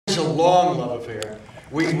a long love affair.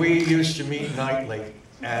 We used to meet nightly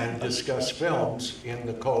and discuss films in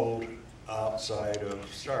the cold outside of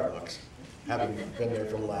Starbucks, having been there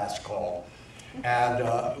for the last call. And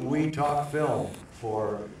we talked film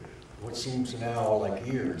for what seems now like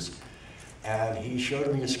years. And he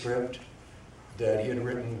showed me a script that he had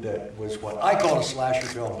written that was what I call a slasher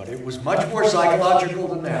film, but it was much more psychological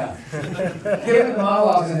than that. Given the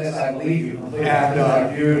monologues in this, I believe you.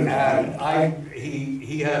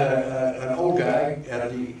 He had an old guy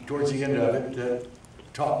towards the end of it that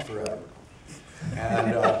talked forever.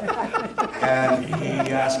 And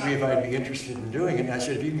he asked me if I'd be interested in doing it, and I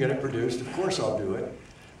said, if you can get it produced, of course I'll do it.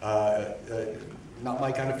 Not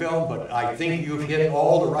my kind of film, but I think you've hit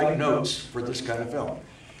all the right notes for this kind of film.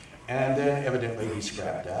 And then evidently he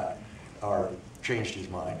scrapped that, or changed his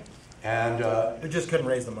mind. And he just couldn't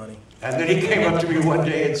raise the money. And then he came up to me one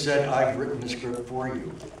day and said, I've written the script for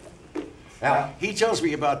you. Now, he tells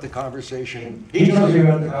me about the conversation. He tells me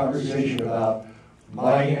about the conversation about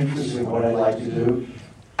my interest in what I like to do.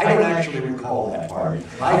 I don't actually recall that part.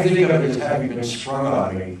 I think of it as having been sprung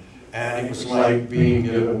on me, and it was like being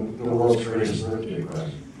given the world's greatest birthday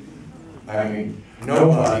present. I mean,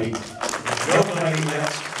 nobody lets a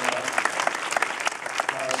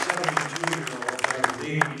 72-year-old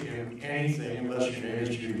lead in anything unless your name is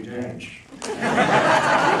Judy Dench.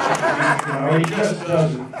 It just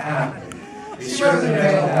doesn't happen. It certainly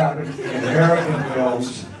doesn't happen in American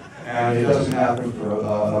films, and it doesn't happen for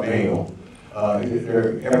a male.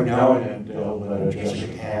 Every now and then they'll let a Jessica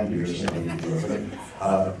Tandy or something do it.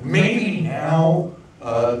 But maybe now,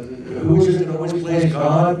 who is it that always plays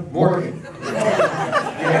God? Morgan.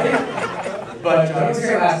 But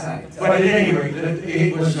at any rate,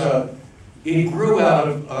 it grew out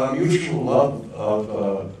of a mutual love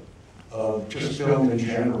of just film in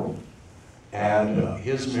general, and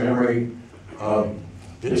his memory of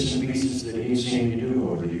bits and pieces that he'd seen me do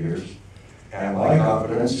over the years, and my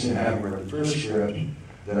confidence in having read the first script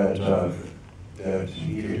that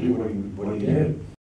he could do what he did.